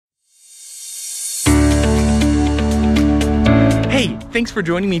thanks for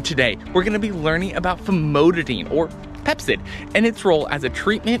joining me today. We're going to be learning about Famotidine, or Pepcid, and its role as a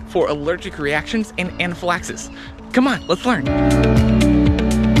treatment for allergic reactions and anaphylaxis. Come on, let's learn.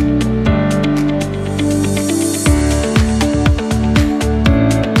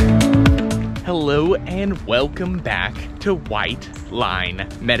 Hello and welcome back to White Line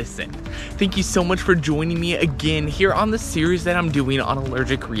Medicine. Thank you so much for joining me again here on the series that I'm doing on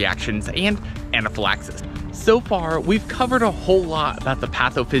allergic reactions and anaphylaxis. So far, we've covered a whole lot about the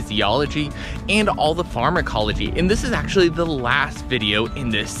pathophysiology and all the pharmacology, and this is actually the last video in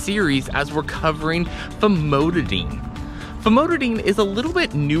this series as we're covering Famotidine. Famotidine is a little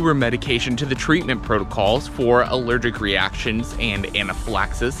bit newer medication to the treatment protocols for allergic reactions and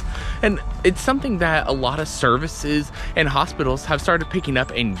anaphylaxis, and it's something that a lot of services and hospitals have started picking up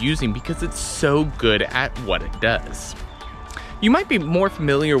and using because it's so good at what it does. You might be more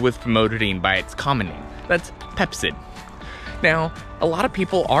familiar with Famotidine by its common name. That's Pepcid. Now, a lot of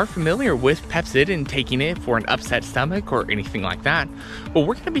people are familiar with Pepcid and taking it for an upset stomach or anything like that, but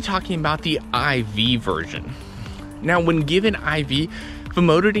we're going to be talking about the IV version. Now, when given IV,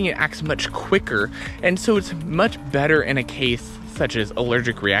 Famotidine acts much quicker, and so it's much better in a case such as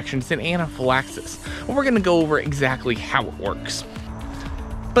allergic reactions than anaphylaxis. And we're going to go over exactly how it works.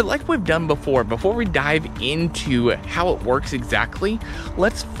 But like we've done before we dive into how it works exactly,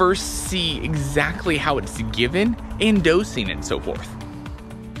 let's first see exactly how it's given and dosing and so forth.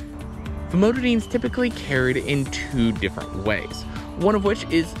 Famotidine is typically carried in two different ways, one of which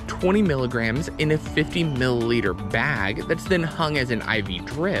is 20 milligrams in a 50 milliliter bag that's then hung as an IV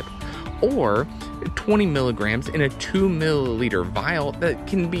drip, or 20 milligrams in a 2 milliliter vial that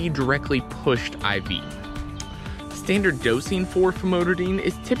can be directly pushed IV. Standard dosing for Famotidine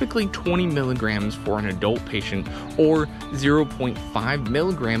is typically 20 milligrams for an adult patient or 0.5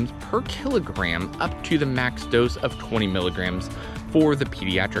 milligrams per kilogram up to the max dose of 20 milligrams for the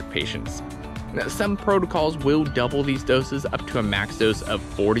pediatric patients. Now, some protocols will double these doses up to a max dose of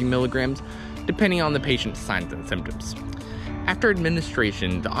 40 milligrams depending on the patient's signs and symptoms. After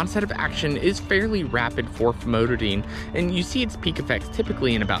administration, the onset of action is fairly rapid for Famotidine, and you see its peak effects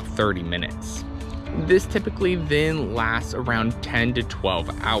typically in about 30 minutes. This typically then lasts around 10 to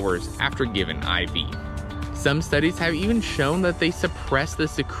 12 hours after given IV. Some studies have even shown that they suppress the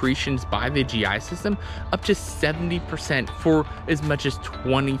secretions by the GI system up to 70% for as much as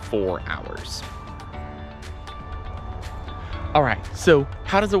 24 hours. Alright, so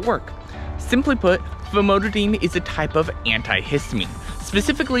how does it work? Simply put, Famotidine is a type of antihistamine,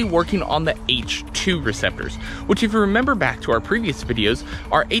 specifically working on the H2 receptors, which if you remember back to our previous videos,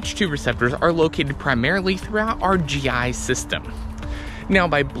 our H2 receptors are located primarily throughout our GI system. Now,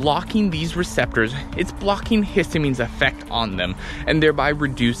 by blocking these receptors, it's blocking histamine's effect on them, and thereby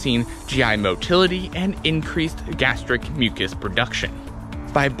reducing GI motility and increased gastric mucus production.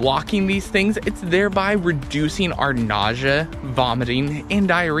 By blocking these things, it's thereby reducing our nausea, vomiting, and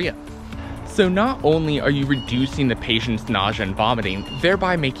diarrhea. So not only are you reducing the patient's nausea and vomiting,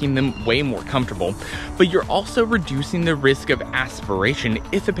 thereby making them way more comfortable, but you're also reducing the risk of aspiration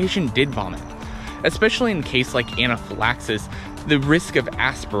if the patient did vomit. Especially in a case like anaphylaxis, the risk of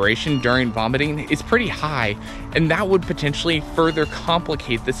aspiration during vomiting is pretty high, and that would potentially further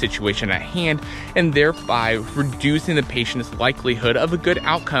complicate the situation at hand and thereby reducing the patient's likelihood of a good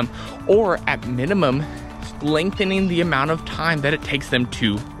outcome, or at minimum, lengthening the amount of time that it takes them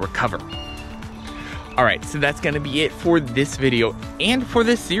to recover. Alright, so that's going to be it for this video and for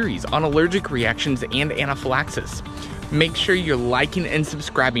this series on allergic reactions and anaphylaxis. Make sure you're liking and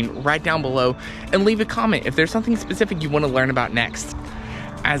subscribing right down below, and leave a comment if there's something specific you want to learn about next.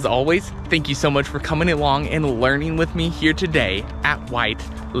 As always, thank you so much for coming along and learning with me here today at White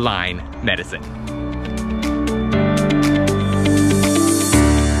Line Medicine.